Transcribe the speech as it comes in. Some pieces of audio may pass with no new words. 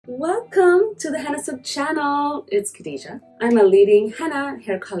Welcome to the Hennasooq channel. It's Khadija. I'm a leading henna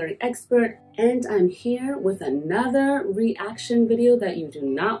hair coloring expert, and I'm here with another reaction video that you do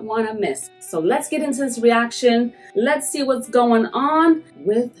not want to miss. So let's get into this reaction. Let's see what's going on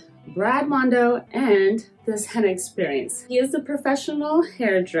with Brad Mondo and this henna experience. He is a professional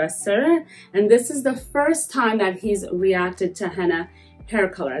hairdresser, and this is the first time that he's reacted to henna hair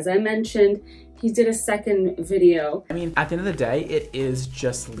color. As I mentioned, he did a second video. I mean, at the end of the day, it is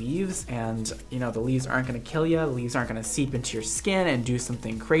just leaves, and you know, the leaves aren't gonna kill you. The leaves aren't gonna seep into your skin and do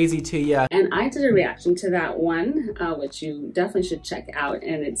something crazy to you. And I did a reaction to that one, which you definitely should check out,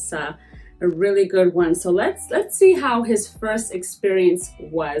 and it's a really good one. So let's see how his first experience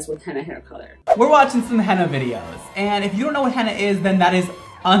was with henna hair color. We're watching some henna videos, and if you don't know what henna is, then that is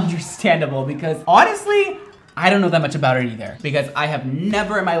understandable, because honestly, I don't know that much about it either, because I have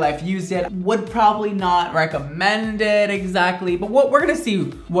never in my life used it. Would probably not recommend it exactly, but we're gonna see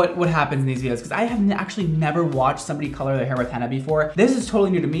what happens in these videos, because I have actually never watched somebody color their hair with henna before. This is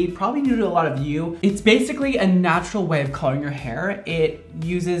totally new to me, probably new to a lot of you. It's basically a natural way of coloring your hair. It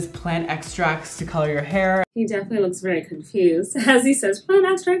uses plant extracts to color your hair. He definitely looks very confused as he says, plant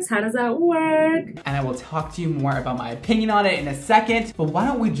extracts, how does that work? And I will talk to you more about my opinion on it in a second, but why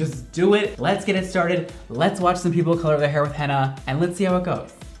don't we just do it? Let's get it started. Let's watch some people color their hair with henna, and let's see how it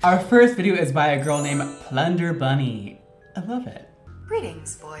goes. Our first video is by a girl named Plunder Bunny. I love it.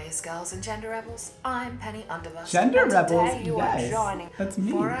 Greetings, boys, girls, and gender rebels. I'm Penny Underbust. Gender and rebels? Today you Yes, are joining that's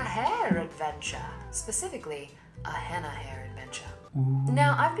me. for a hair adventure, specifically a henna hair adventure. Ooh.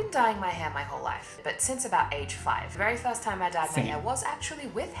 Now, I've been dyeing my hair my whole life, but since about age 5. The very first time I dyed my hair was actually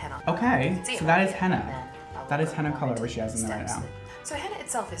with henna. Okay, so that is henna. That is henna color, which which she has in there right now. So henna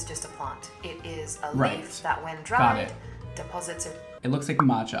itself is just a plant. It is a Right. leaf that when Got dried, it. deposits a It looks like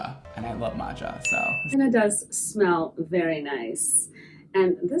matcha, and I love matcha, so. Henna does smell very nice.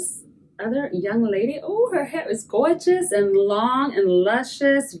 And this other young lady, oh, her hair is gorgeous and long and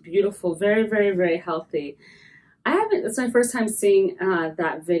luscious, beautiful, very, very, very healthy. It's my first time seeing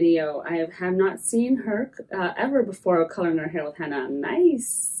that video. I have not seen her ever before coloring her hair with henna.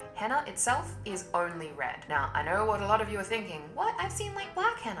 Nice. Henna itself is only red. Now, I know what a lot of you are thinking. What? I've seen like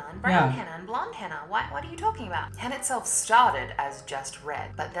black henna and brown henna and blonde henna. What are you talking about? Henna itself started as just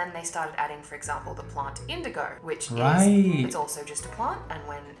red, but then they started adding, for example, the plant indigo, which it's also just a plant, and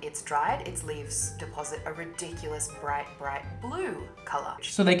when it's dried, its leaves deposit a ridiculous bright blue color.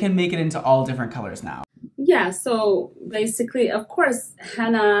 So they can make it into all different colors now. Yeah, so basically, of course,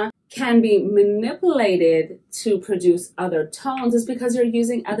 henna can be manipulated to produce other tones. It's because you're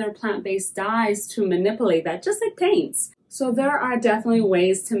using other plant-based dyes to manipulate that, just like paints. So there are definitely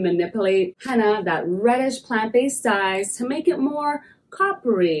ways to manipulate henna, that reddish plant-based dyes, to make it more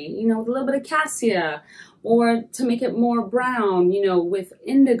coppery, you know, with a little bit of cassia, or to make it more brown, you know, with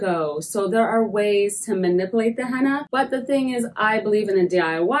indigo. So there are ways to manipulate the henna. But the thing is, I believe in a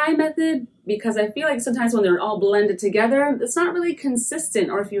DIY method, because I feel like sometimes when they're all blended together, it's not really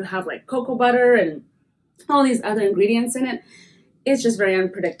consistent. Or if you have like cocoa butter and all these other ingredients in it, it's just very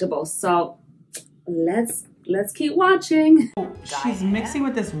unpredictable. So let's keep watching. She's mixing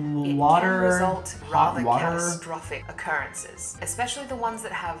with this water, result hot rather water. catastrophic occurrences, especially the ones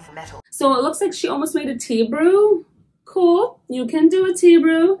that have metal. So it looks like she almost made a tea brew. Cool, you can do a tea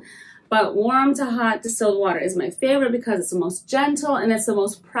brew, but warm to hot distilled water is my favorite because it's the most gentle and it's the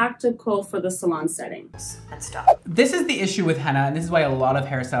most practical for the salon setting. And stuff. This is the issue with henna, and this is why a lot of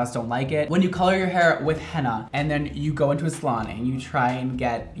hairstylists don't like it. When you color your hair with henna, and then you go into a salon and you try and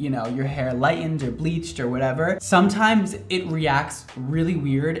get, you know, your hair lightened or bleached or whatever, sometimes it reacts really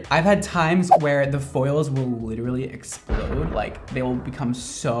weird. I've had times where the foils will literally explode. Like, they will become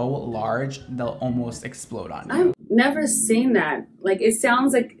so large, they'll almost explode on you. I've never seen that. Like, it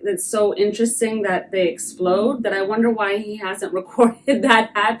sounds like it's so interesting that they explode that I wonder why he hasn't recorded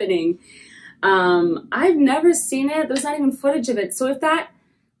that happening. I've never seen it. There's not even footage of it. So if that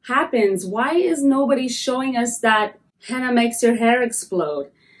happens, why is nobody showing us that henna makes your hair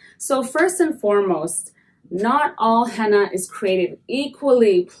explode? So first and foremost, not all henna is created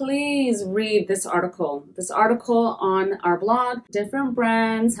equally. Please read this article. This article on our blog. Different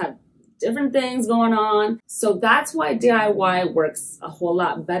brands have different things going on. So that's why DIY works a whole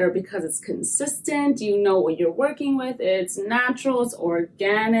lot better, because it's consistent. You know what you're working with. It's natural, it's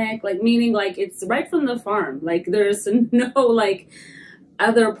organic, like meaning like it's right from the farm. Like there's no like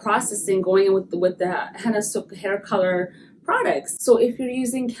other processing going in with the Hennasooq hair color products. So if you're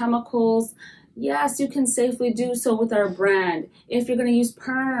using chemicals, Yes, you can safely do so with our brand. If you're going to use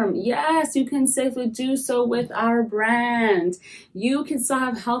perm, yes, you can safely do so with our brand. You can still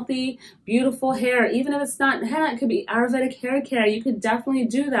have healthy, beautiful hair. Even if it's not henna, it could be Ayurvedic hair care. You could definitely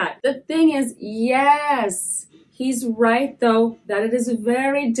do that. The thing is, yes, he's right though, that it is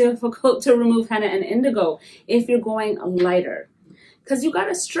very difficult to remove henna and indigo if you're going lighter. Because you got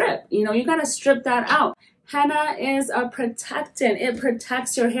to strip, you got to strip that out. Henna is a protectant. It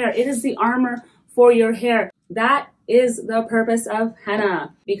protects your hair. It is the armor for your hair. That is the purpose of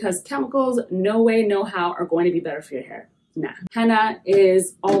henna, because chemicals, no way, no how, are going to be better for your hair. Nah. Henna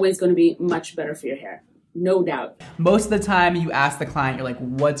is always going to be much better for your hair. No doubt. Most of the time you ask the client, you're like,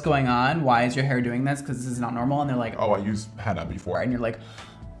 what's going on? Why is your hair doing this? Because this is not normal. And they're like, oh, I used henna before. And you're like,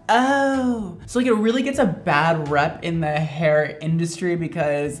 oh. So like it really gets a bad rep in the hair industry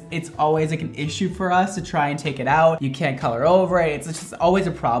because it's always like an issue for us to try and take it out. You can't color over it. It's just always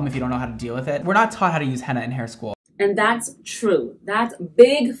a problem if you don't know how to deal with it. We're not taught how to use henna in hair school. And that's true. That's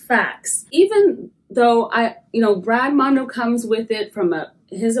big facts. Even though Brad Mondo comes with it from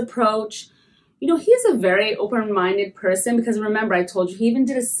his approach, he's a very open-minded person, because remember, I told you he even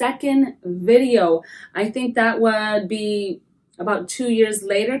did a second video. I think that would be about 2 years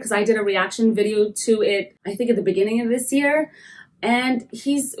later, because I did a reaction video to it, I think at the beginning of this year. And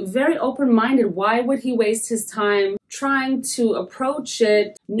he's very open-minded. Why would he waste his time trying to approach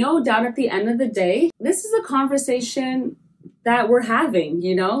it? No doubt at the end of the day, this is a conversation that we're having,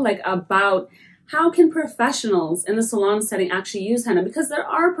 about how can professionals in the salon setting actually use henna? Because there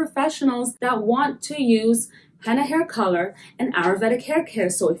are professionals that want to use henna hair color and Ayurvedic hair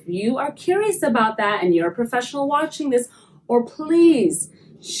care. So if you are curious about that and you're a professional watching this, or please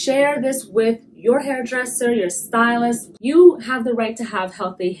share this with your hairdresser, your stylist. You have the right to have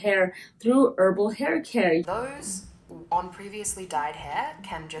healthy hair through herbal hair care. Those on previously dyed hair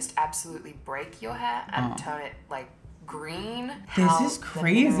can just absolutely break your hair and turn it like green. This is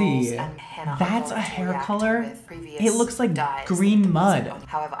crazy. That's a hair color. It looks like green mud.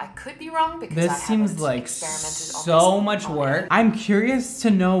 However, I could be wrong because this seems like so much work. I'm curious to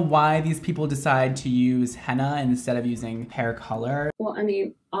know why these people decide to use henna instead of using hair color. Well,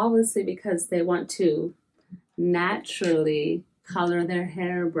 obviously because they want to naturally color their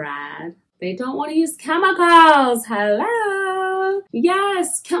hair, Brad. They don't want to use chemicals. Hello.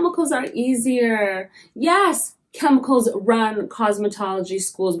 Yes, chemicals are easier. Yes, chemicals run cosmetology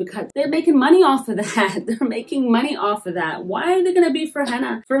schools because they're making money off of that. They're making money off of that. Why are they going to be for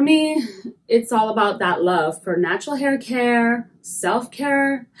henna? For me, it's all about that love for natural hair care,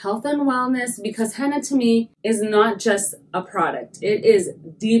 self-care, health and wellness, because henna to me is not just a product. It is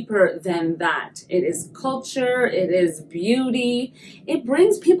deeper than that. It is culture. It is beauty. It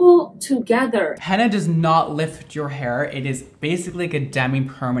brings people together. Henna does not lift your hair. It is basically like a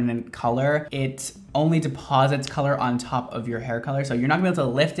demi-permanent color. It only deposits color on top of your hair color. So you're not gonna be able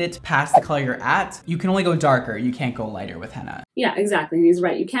to lift it past the color you're at. You can only go darker. You can't go lighter with henna. Yeah, exactly. And he's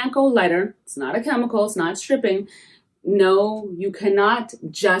right. You can't go lighter. It's not a chemical. It's not stripping. No, you cannot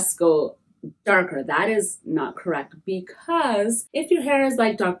just go darker. That is not correct, because if your hair is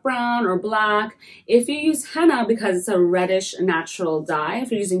like dark brown or black, if you use henna because it's a reddish natural dye,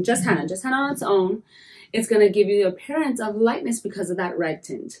 if you're using just henna on its own, it's going to give you the appearance of lightness because of that red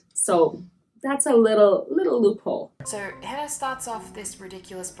tint. So that's a little loophole. So henna starts off this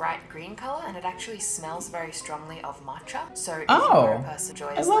ridiculous bright green color, and it actually smells very strongly of matcha. So if you're a person who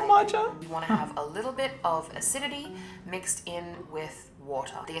enjoys matcha, you want to have a little bit of acidity mixed in with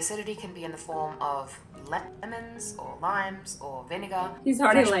water. The acidity can be in the form of lemons or limes or vinegar. He's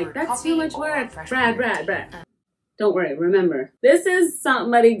already like, that's too much work. Brad. Don't worry, remember, this is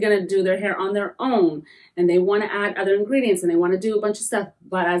somebody gonna do their hair on their own, and they wanna add other ingredients, and they wanna do a bunch of stuff.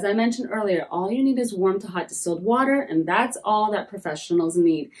 But as I mentioned earlier, all you need is warm to hot distilled water, and that's all that professionals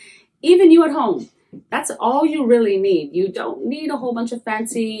need. Even you at home, that's all you really need. You don't need a whole bunch of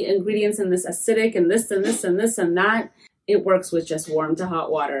fancy ingredients and this acidic and this and this and this and that. It works with just warm to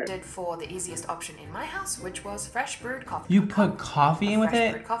hot water. For the easiest option in my house, which was fresh brewed coffee. You put coffee in with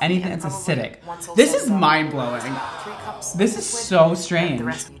it? Anything that's acidic. This is mind-blowing. This is so strange. The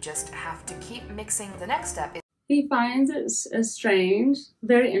rest you just have to keep mixing. The next step is he finds it strange,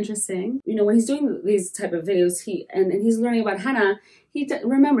 very interesting. When he's doing these type of videos, and he's learning about henna,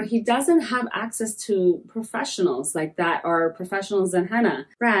 remember, he doesn't have access to professionals like that, or professionals in henna.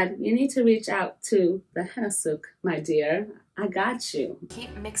 Brad, you need to reach out to the Hennasooq, my dear. I got you.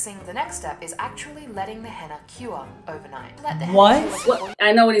 Keep mixing. The next step is actually letting the henna cure overnight. Let the What? henna cure Well,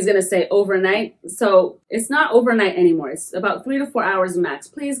 I know what he's gonna say, overnight. So it's not overnight anymore. It's about 3 to 4 hours max.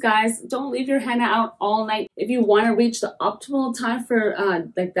 Please, guys, don't leave your henna out all night. If you want to reach the optimal time for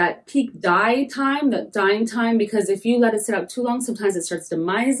like that peak dye time, that dyeing time, because if you let it sit out too long, sometimes it starts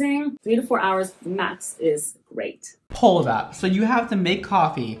demising. 3 to 4 hours max is great. Hold up. So you have to make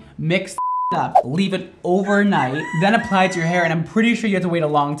coffee, mix up, leave it overnight, then apply it to your hair, and I'm pretty sure you have to wait a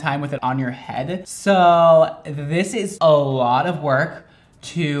long time with it on your head. So this is a lot of work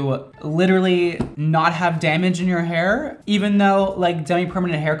to literally not have damage in your hair, even though like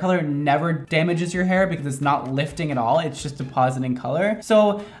semi-permanent hair color never damages your hair because it's not lifting at all, it's just depositing color.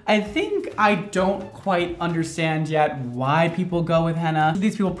 So I think I don't quite understand yet why people go with henna.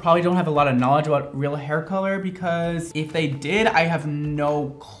 These people probably don't have a lot of knowledge about real hair color, because if they did, I have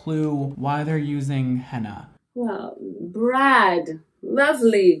no clue why they're using henna. Well, Brad,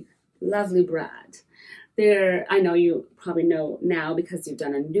 lovely Brad. I know you probably know now because you've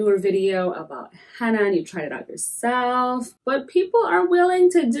done a newer video about henna and you tried it out yourself, but people are willing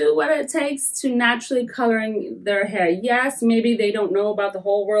to do what it takes to naturally coloring their hair. Yes, maybe they don't know about the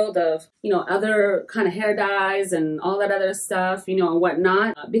whole world of, other kind of hair dyes and all that other stuff, and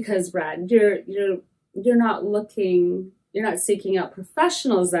whatnot, because Brad, you're not seeking out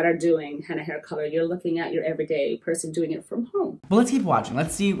professionals that are doing henna hair color. You're looking at your everyday person doing it from home. But let's keep watching.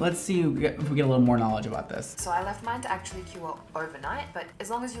 Let's see if we get a little more knowledge about this. So I left mine to actually cure overnight, but as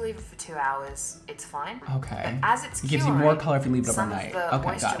long as you leave it for 2 hours, it's fine. Okay. But as it's it gives you more color if you leave it some of overnight. the Okay,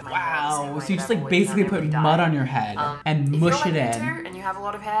 moisture got it. might go the same Wow. way So you just that like I've basically always put done every mud dye. on your head and if mush you're it like in. me too, and you have a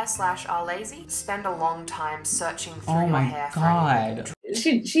lot of hair / are lazy, spend a long time searching through Oh your my hair for any God.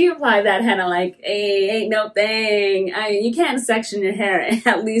 She applied that henna like, hey, ain't no thing. You can't section your hair,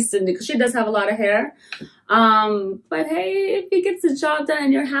 at least, because she does have a lot of hair. But hey, if it gets the job done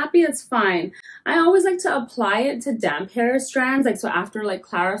and you're happy, it's fine. I always like to apply it to damp hair strands, like so after like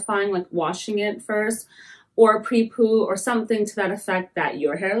clarifying, like washing it first, or pre-poo or something to that effect that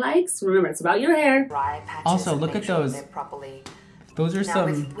your hair likes. Remember, it's about your hair. dry patches. Also, and look make at sure those. they're properly. Those are Now,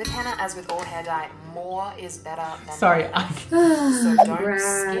 some. with henna, as with all hair dye, more is better than Sorry, not enough. So don't skimp,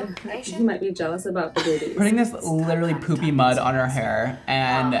 Brad, patient. you might be jealous about the booties. Putting this literally poopy mud on her hair,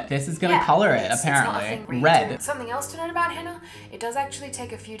 and this is gonna color it, it's not a thing apparently. where you Red. do. Something else to note about henna, it does actually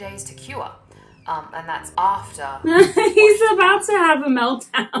take a few days to cure. And that's after. He's about to have a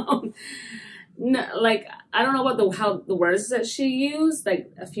meltdown. No, like, I don't know what how the words that she used,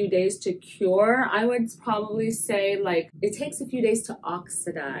 like a few days to cure. I would probably say like it takes a few days to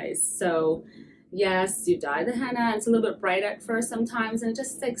oxidize. So yes, you dye the henna, it's a little bit bright at first sometimes, and it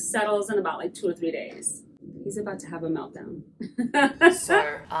just like settles in about like 2 or 3 days. He's about to have a meltdown. So,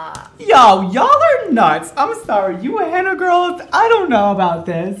 Yo, y'all are nuts. I'm sorry. You a henna girl? I don't know about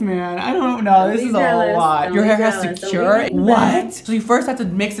this, man. I don't know. Don't This be is jealous. a lot. Don't Your be hair has jealous. to Don't cure? be What? mad. So you first have to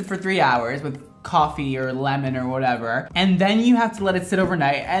mix it for 3 hours with coffee or lemon or whatever, and then you have to let it sit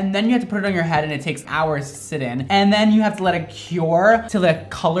overnight, and then you have to put it on your head and it takes hours to sit in, and then you have to let it cure till the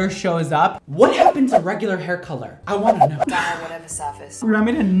color shows up. What happened to regular hair color? I want to know. dye whatever surface.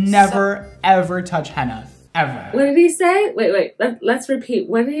 Remember to never ever touch henna. Ever. What did he say? Wait, let's repeat.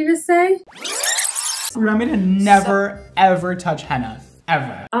 What did he just say? Remember to never ever touch henna.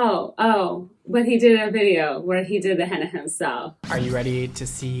 Ever. Oh, but he did a video where he did the henna himself. Are you ready to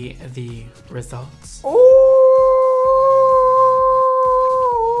see the results? Oh!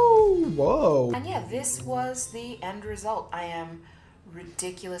 Whoa. And yeah, this was the end result. I am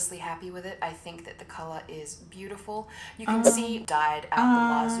ridiculously happy with it. I think that the color is beautiful. You can see dyed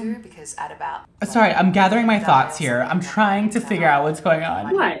out the wazoo because at about... Sorry, I'm gathering my thoughts here. I'm trying to figure out what's going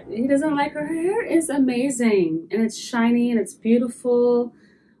on. What? He doesn't like her hair? It's amazing. And it's shiny and it's beautiful.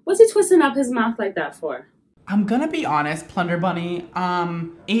 What's he twisting up his mouth like that for? I'm gonna be honest, Plunder Bunny,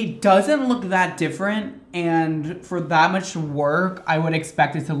 it doesn't look that different, and for that much work, I would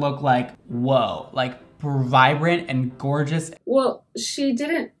expect it to look like, whoa, like vibrant and gorgeous. Well, she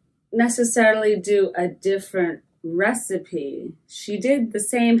didn't necessarily do a different recipe. She did the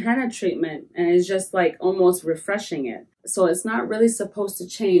same henna treatment and it's just like almost refreshing it. So it's not really supposed to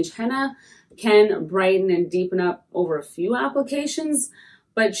change. Henna can brighten and deepen up over a few applications,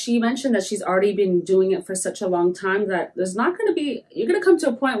 but she mentioned that she's already been doing it for such a long time that there's not going to be, you're going to come to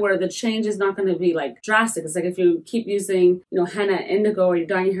a point where the change is not going to be like drastic. It's like if you keep using, henna indigo or you're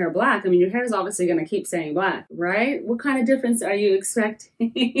dyeing your hair black, I mean, your hair is obviously going to keep staying black, right? What kind of difference are you expecting?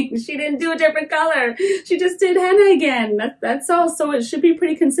 She didn't do a different color. She just did henna again. That's all. So it should be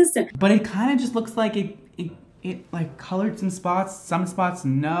pretty consistent. But it kind of just looks like it like colored some spots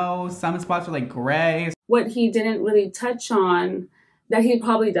no, some spots are like gray. What he didn't really touch on that he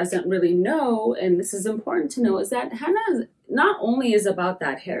probably doesn't really know, and this is important to know, is that henna not only is about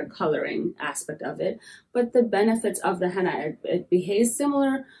that hair coloring aspect of it, but the benefits of the henna. It behaves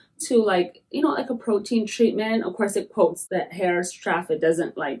similar to like, you know, like a protein treatment. Of course, it coats the hair strap. It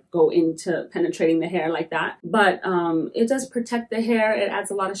doesn't like go into penetrating the hair like that, but it does protect the hair. It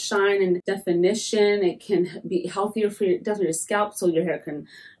adds a lot of shine and definition. It can be healthier for definitely your scalp, so your hair can,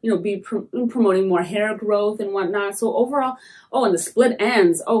 you know, be promoting more hair growth and whatnot. So overall, oh, and the split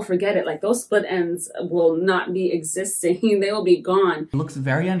ends, oh, forget it. Like those split ends will not be existing. They will be gone. It looks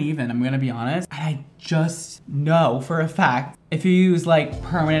very uneven, I'm gonna be honest. And I just know for a fact, if you use like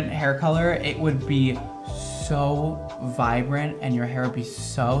permanent hair color, it would be so vibrant and your hair would be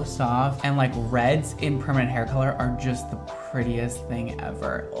so soft. And like reds in permanent hair color are just the prettiest thing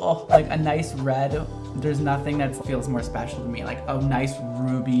ever. Oh, like a nice red, there's nothing that feels more special to me. Like a nice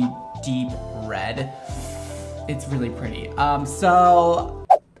ruby deep red. It's really pretty. So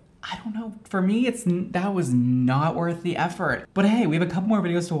I don't know, for me, that was not worth the effort. But hey, we have a couple more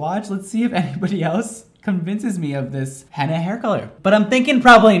videos to watch. Let's see if anybody else convinces me of this henna hair color. But I'm thinking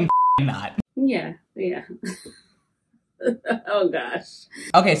probably not. Yeah. Oh gosh.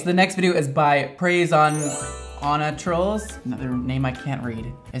 Okay, so the next video is by Praise on Naturals. Another name I can't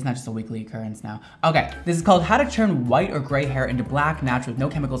read. It's not just a weekly occurrence now. Okay, this is called How to Turn White or Gray Hair into Black Natural with No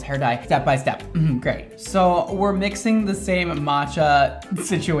Chemicals Hair Dye, Step by Step. Great. So we're mixing the same matcha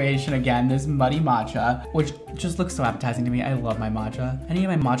situation again, this muddy matcha, which just looks so appetizing to me. I love my matcha. Any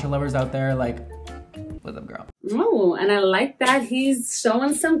of my matcha lovers out there, like, what's up, girl? Oh, and I like that he's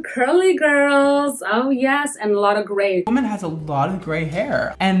showing some curly girls. Oh yes, and a lot of gray. Woman has a lot of gray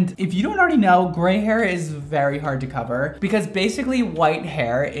hair. And if you don't already know, gray hair is very hard to cover because basically white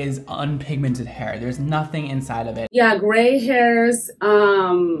hair is unpigmented hair. There's nothing inside of it. Yeah, gray hairs,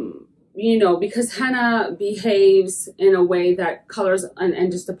 you know, because henna behaves in a way that colors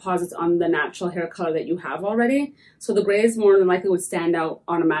and just deposits on the natural hair color that you have already. So the grays more than likely would stand out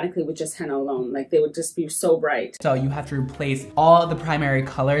automatically with just henna alone. Like they would just be so bright. So you have to replace all the primary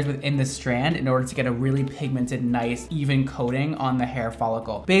colors within the strand in order to get a really pigmented, nice, even coating on the hair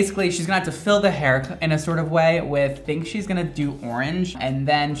follicle. Basically, she's gonna have to fill the hair in a sort of way with, I think she's gonna do orange, and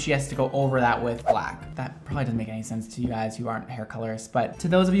then she has to go over that with black. That probably doesn't make any sense to you guys who aren't hair colorists, but to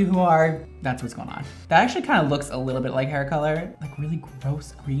those of you who are, that's what's going on. That actually kind of looks a little bit like hair color, like really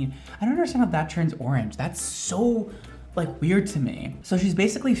gross green. I don't understand how that turns orange. That's so like weird to me. So she's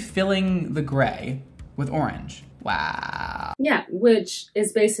basically filling the gray with orange. Wow. Yeah, which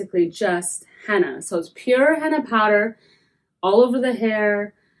is basically just henna. So it's pure henna powder all over the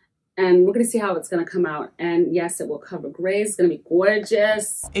hair. And we're gonna see how it's gonna come out. And yes, it will cover gray. It's gonna be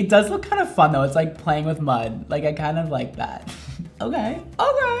gorgeous. It does look kind of fun though. It's like playing with mud. Like I kind of like that. Okay.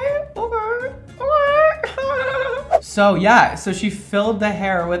 So yeah, so she filled the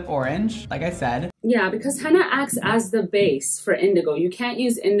hair with orange, like I said. Yeah, because henna acts as the base for indigo. You can't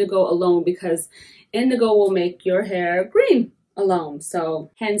use indigo alone because indigo will make your hair green alone.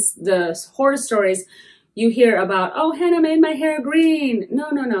 So hence the horror stories you hear about, oh, henna made my hair green. No,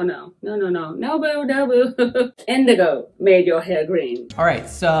 boo. Indigo made your hair green. All right,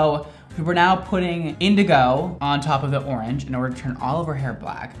 so we're now putting indigo on top of the orange in order to turn all of her hair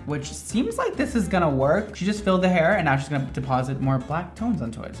black, which seems like this is gonna work. She just filled the hair and now she's gonna deposit more black tones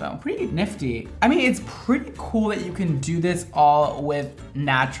onto it. So pretty nifty. I mean, it's pretty cool that you can do this all with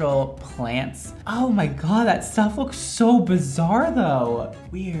natural plants. Oh my God, that stuff looks so bizarre though.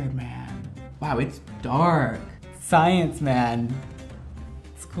 Weird, man. Wow, it's dark. Science, man.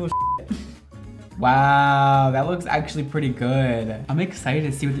 It's cool shit. Wow, that looks actually pretty good. I'm excited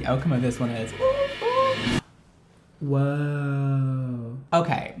to see what the outcome of this one is. Whoa.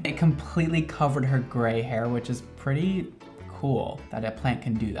 Okay, it completely covered her gray hair, which is pretty cool that a plant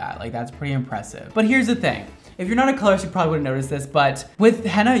can do that. Like, that's pretty impressive. But here's the thing. If you're not a colorist, you probably wouldn't notice this, but with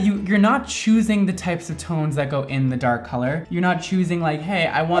henna, you're not choosing the types of tones that go in the dark color. You're not choosing like, hey,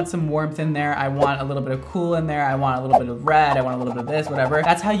 I want some warmth in there. I want a little bit of cool in there. I want a little bit of red. I want a little bit of this, whatever.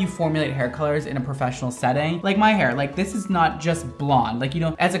 That's how you formulate hair colors in a professional setting. Like my hair, like this is not just blonde. Like, you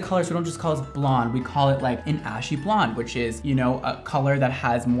know, as a colorist, we don't just call it blonde. We call it like an ashy blonde, which is, you know, a color that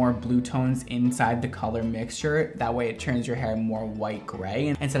has more blue tones inside the color mixture. That way it turns your hair more white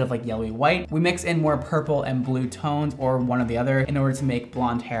gray instead of like yellowy white. We mix in more purple and blue tones or one or the other in order to make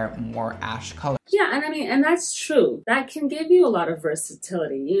blonde hair more ash color. Yeah, and I mean, and that's true. That can give you a lot of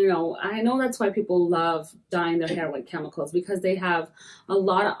versatility. You know, I know that's why people love dyeing their hair with chemicals because they have a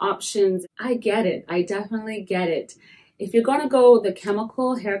lot of options. I get it. I definitely get it. If you're gonna go the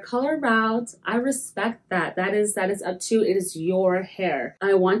chemical hair color route, I respect that. That is up to you. It is your hair.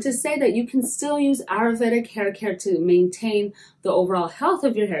 I want to say that you can still use Ayurvedic hair care to maintain the overall health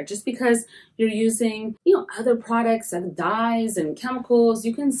of your hair. Just because you're using, you know, other products and dyes and chemicals,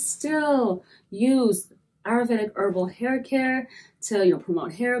 you can still use Ayurvedic herbal hair care to, you know,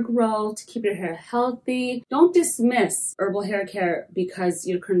 promote hair growth, to keep your hair healthy. Don't dismiss herbal hair care because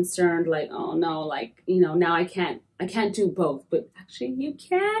you're concerned like, oh no, like, you know, now I can't do both. But actually you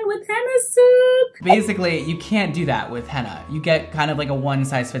can with Hennasooq. Basically, you can't do that with henna. You get kind of like a one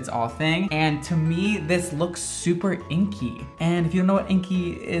size fits all thing. And to me, this looks super inky. And if you don't know what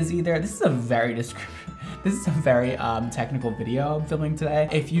inky is either, this is a very technical video I'm filming today.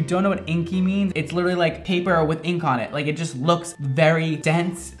 If you don't know what inky means, it's literally like paper with ink on it. Like it just looks very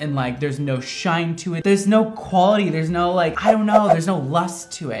dense and like there's no shine to it. There's no quality, there's no like, I don't know, there's no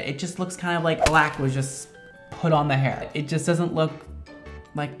lust to it. It just looks kind of like black was just put on the hair. It just doesn't look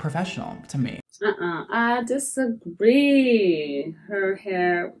like professional to me. I disagree. Her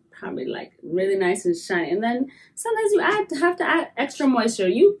hair probably like really nice and shiny, and then sometimes you have to add extra moisture.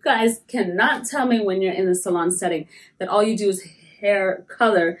 You guys cannot tell me when you're in the salon setting that all you do is hair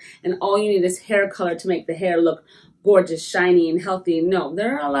color and all you need is hair color to make the hair look gorgeous, shiny, and healthy. No,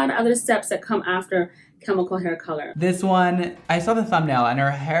 there are a lot of other steps that come after chemical hair color. This one, I saw the thumbnail and her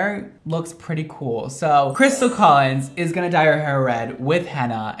hair looks pretty cool. So Crystal Collins is gonna dye her hair red with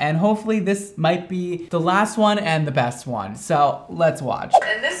henna, and hopefully this might be the last one and the best one. So let's watch.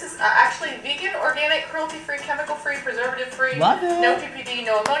 And this is actually vegan, organic, cruelty-free, chemical-free, preservative-free. Love it. No PPD,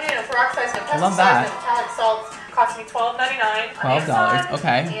 no ammonia, no peroxides, no I love that. pesticides, no metallic salts. Cost me $12.99. $12,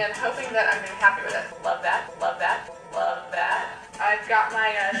 okay. And hoping that I'm gonna be happy with it. Love that, love that, love that. I've got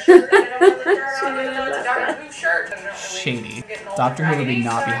my shirt. I don't know the Doctor Who shirt. Shady. Dr. Who would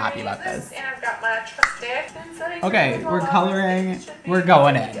not be happy about this. And I've got my trusty. Okay, we're coloring. We're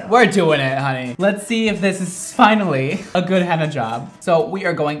going in. We're doing it, honey. Let's see if this is finally a good henna job. So we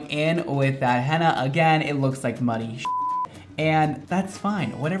are going in with that henna. Again, it looks like muddy shit. And that's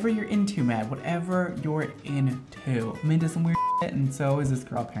fine. Whatever you're into, man. Whatever you're into. I'm into some weird shit, and so is this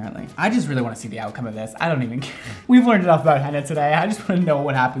girl, apparently. I just really want to see the outcome of this. I don't even care. We've learned enough about henna today. I just want to know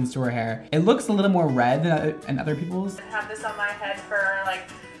what happens to her hair. It looks a little more red than other people's. I have this on my head for like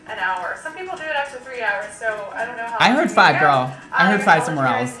an hour. Some people do it up to 3 hours, so I don't know how. I heard 5, girl. I heard 5 somewhere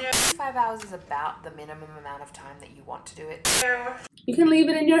else. 5 hours is about the minimum amount of time that you want to do it. You can leave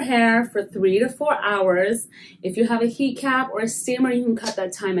it in your hair for 3 to 4 hours. If you have a heat cap or a steamer, you can cut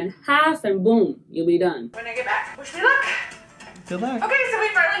that time in half and boom, you'll be done. When I get back, wish me luck. Good luck. Okay, so we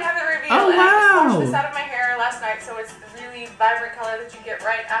finally have the reveal. Oh, and I just washed wow. this out of my hair last night, so it's the really vibrant color that you get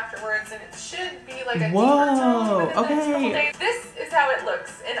right afterwards, and it should be like a deeper tone within the next couple days. This is how it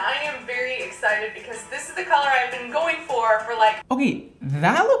looks, and I am very excited because this is the color I've been going for like. Okay,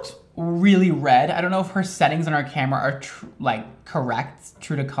 that looks really red. I don't know if her settings on our camera are like correct,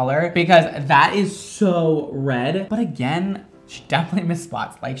 true to color, because that is so red. But again, she definitely missed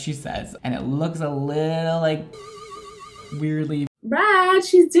spots, like she says, and it looks a little like weirdly. Brad,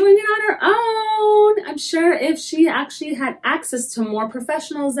 she's doing it on her own. I'm sure if she actually had access to more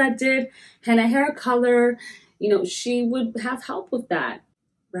professionals that did henna hair color, you know, she would have help with that,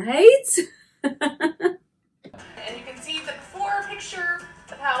 right? And you can see the before picture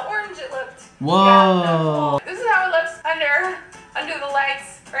of how orange it looked. Whoa. Yeah, this is how it looks under the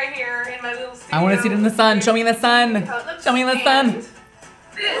lights right here in my little studio. I want to see it in the sun. Show me in the sun. Show me in the sun.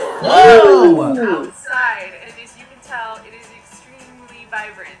 This Whoa. outside, and as you can tell, it is extremely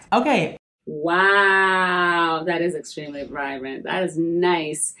vibrant. Okay. Wow, that is extremely vibrant. That is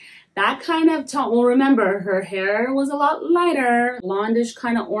nice. That kind of tone, well, remember, her hair was a lot lighter, blondish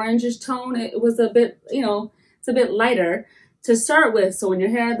kind of orangish tone. It was a bit, you know, it's a bit lighter to start with. So when your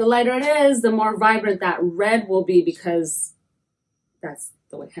hair, the lighter it is, the more vibrant that red will be, because that's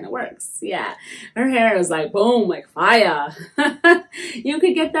the way it kind of works. Yeah, her hair is like boom, like fire. You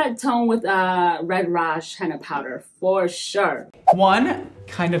could get that tone with Red Rush henna powder for sure. One,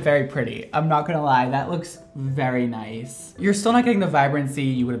 kind of very pretty. I'm not gonna lie, that looks very nice. You're still not getting the vibrancy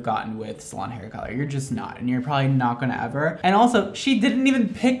you would have gotten with salon hair color. You're just not, and you're probably not gonna ever. And also, she didn't even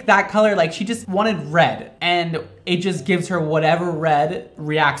pick that color. Like, she just wanted red, and it just gives her whatever red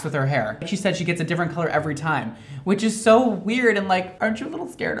reacts with her hair. She said she gets a different color every time, which is so weird. And like, aren't you a little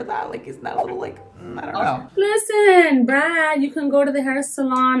scared of that? Like, isn't that a little like, I don't know. Listen, Brad, you can go to the hair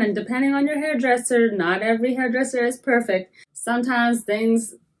salon, and depending on your hairdresser, not every hairdresser is perfect. Sometimes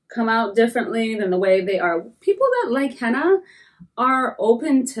things come out differently than the way they are. People that like henna are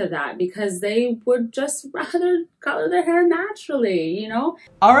open to that because they would just rather color their hair naturally, you know?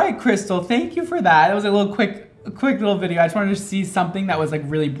 All right, Crystal, thank you for that. It was a little quick a quick little video. I just wanted to see something that was like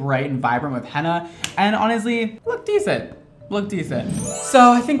really bright and vibrant with henna, and honestly, looked decent. Looked decent.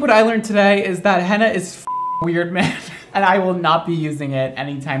 So I think what I learned today is that henna is weird, man, and I will not be using it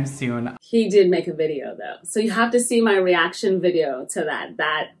anytime soon. He did make a video though, so you have to see my reaction video to that.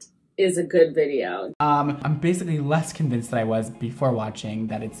 That is a good video. I'm basically less convinced than I was before watching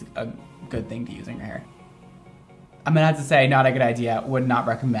that it's a good thing to use in your hair. I'm gonna have to say, not a good idea. Would not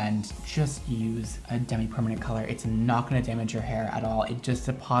recommend. Just use a demi-permanent color. It's not gonna damage your hair at all. It just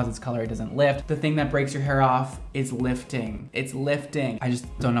deposits color, it doesn't lift. The thing that breaks your hair off is lifting. It's lifting. I just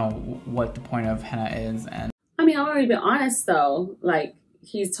don't know what the point of henna is. And I mean, I'm gonna be honest though, like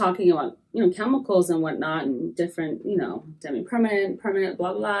he's talking about, you know, chemicals and whatnot and different, you know, demi-permanent, permanent,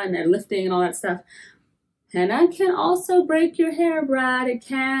 blah, blah, and they're lifting and all that stuff. Henna can also break your hair, Brad. It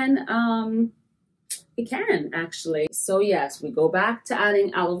can actually. So yes, we go back to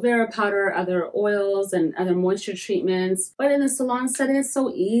adding aloe vera powder, other oils and other moisture treatments. But in the salon setting, it's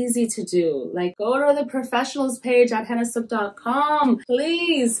so easy to do. Like go to the professionals page at hennasooq.com.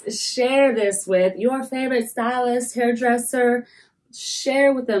 Please share this with your favorite stylist, hairdresser.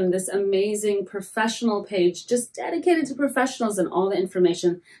 Share with them this amazing professional page just dedicated to professionals and all the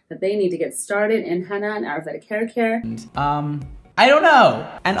information that they need to get started in henna and Ayurvedic hair care. I don't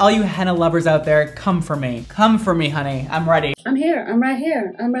know. And all you henna lovers out there, come for me. Come for me, honey. I'm ready. I'm here. I'm right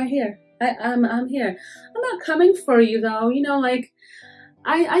here. I'm right here. I'm here. I'm not coming for you though. You know, like,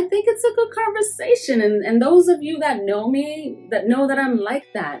 I think it's a good conversation. And those of you that know me, that know that I'm like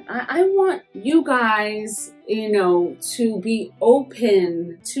that, I want you guys, you know, to be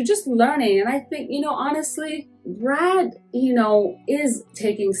open to just learning. And I think, you know, honestly, Brad, you know, is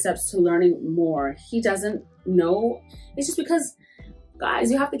taking steps to learning more. He doesn't know. It's just because,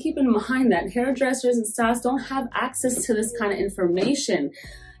 guys, you have to keep in mind that hairdressers and stylists don't have access to this kind of information.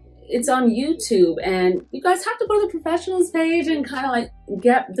 It's on YouTube, and you guys have to go to the professionals page and kind of like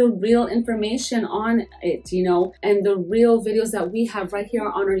get the real information on it, you know, and the real videos that we have right here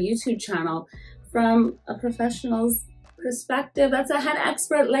on our YouTube channel from a professional's perspective. That's a henna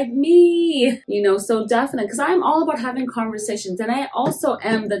expert like me, you know. So definitely, because I'm all about having conversations, and I also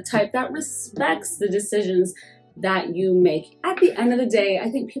am the type that respects the decisions that you make. At the end of the day, I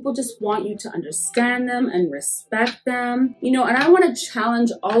think people just want you to understand them and respect them, you know. And I want to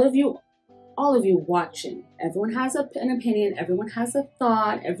challenge all of you watching. Everyone has an opinion, everyone has a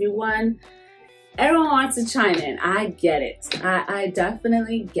thought, everyone wants to chime in. I get it. I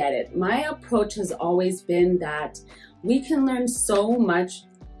definitely get it. My approach has always been that we can learn so much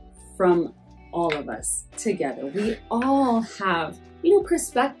from all of us together. We all have, you know,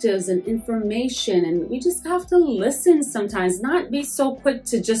 perspectives and information, and we just have to listen sometimes, not be so quick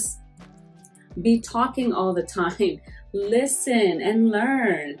to just be talking all the time. Listen and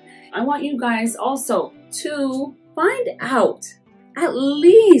learn. I want you guys also to find out at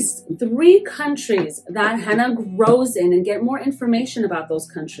least 3 countries that henna grows in and get more information about those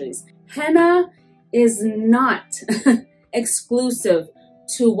countries. Henna is not exclusive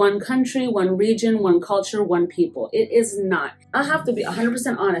to one country, one region, one culture, one people. It is not. I have to be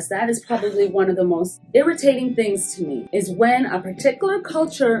 100% honest. That is probably one of the most irritating things to me, is when a particular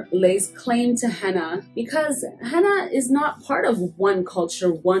culture lays claim to henna, because henna is not part of one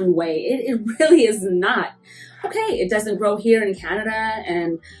culture, one way. It really is not. Okay, it doesn't grow here in Canada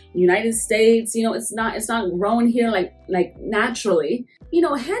and United States. You know, it's not growing here like naturally. You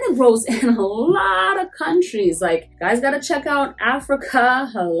know, henna grows in a lot of countries. Like, guys gotta check out Africa.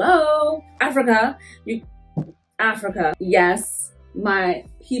 Hello, Africa. Africa. Yes, my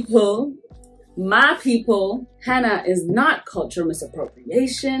people. Henna is not cultural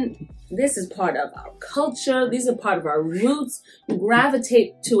misappropriation. This is part of our culture. These are part of our roots. You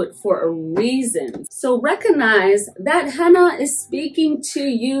gravitate to it for a reason. So recognize that henna is speaking to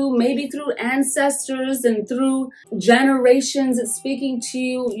you, maybe through ancestors and through generations. It's speaking to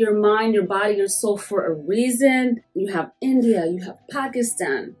you, your mind, your body, your soul for a reason. You have India, you have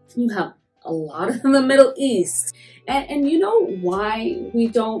Pakistan, you have a lot of the Middle East. And you know why we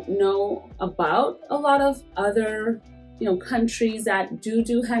don't know about a lot of other, you know, countries that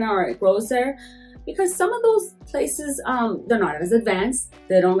do henna or it grows there? Because some of those places, they're not as advanced.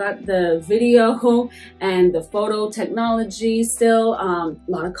 They don't got the video and the photo technology still. A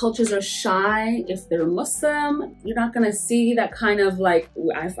lot of cultures are shy. If they're Muslim, you're not gonna see that kind of like,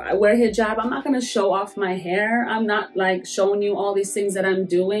 if I wear hijab, I'm not gonna show off my hair. I'm not like showing you all these things that I'm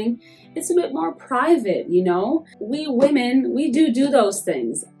doing. It's a bit more private, you know? We women, we do those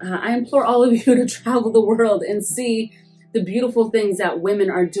things. I implore all of you to travel the world and see the beautiful things that women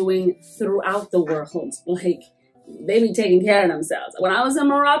are doing throughout the world. Like, they be taking care of themselves. When I was in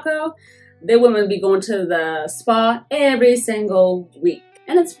Morocco, They women be going to the spa every single week.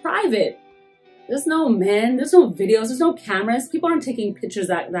 And it's private. There's no men, there's no videos, there's no cameras. People aren't taking pictures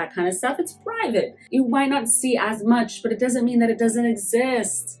of that kind of stuff. It's private. You might not see as much, but it doesn't mean that it doesn't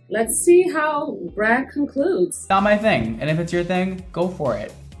exist. Let's see how Brad concludes. Not my thing. And if it's your thing, go for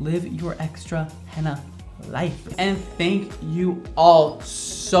it. Live your extra henna life. And thank you all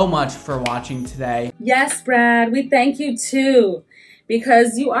so much for watching today. Yes, Brad, we thank you too.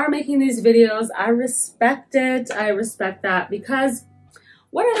 Because you are making these videos. I respect it. I respect that. Because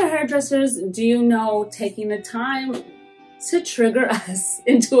what other hairdressers do you know taking the time to trigger us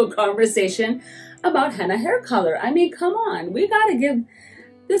into a conversation about henna hair color? I mean, come on. We got to give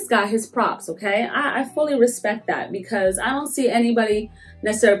this guy his props, okay? I fully respect that because I don't see anybody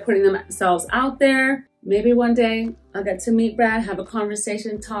necessarily putting themselves out there. Maybe one day I'll get to meet Brad, have a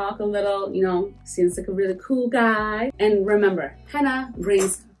conversation, talk a little, you know, seems like a really cool guy. And remember, henna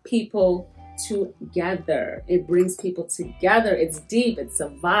brings people together. It brings people together. It's deep, it's a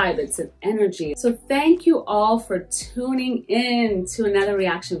vibe, it's an energy. So thank you all for tuning in to another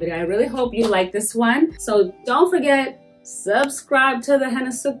reaction video. I really hope you like this one. So don't forget, subscribe to the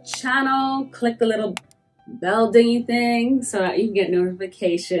Hennasooq channel, click the little bell dingy thing so that you can get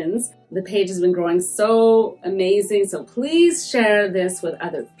notifications. The page has been growing so amazing, so please share this with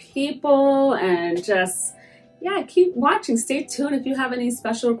other people and just, yeah, keep watching. Stay tuned. If you have any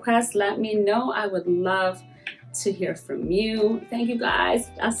special requests, let me know. I would love to hear from you. Thank you guys.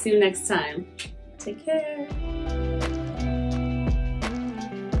 I'll see you next time. Take care.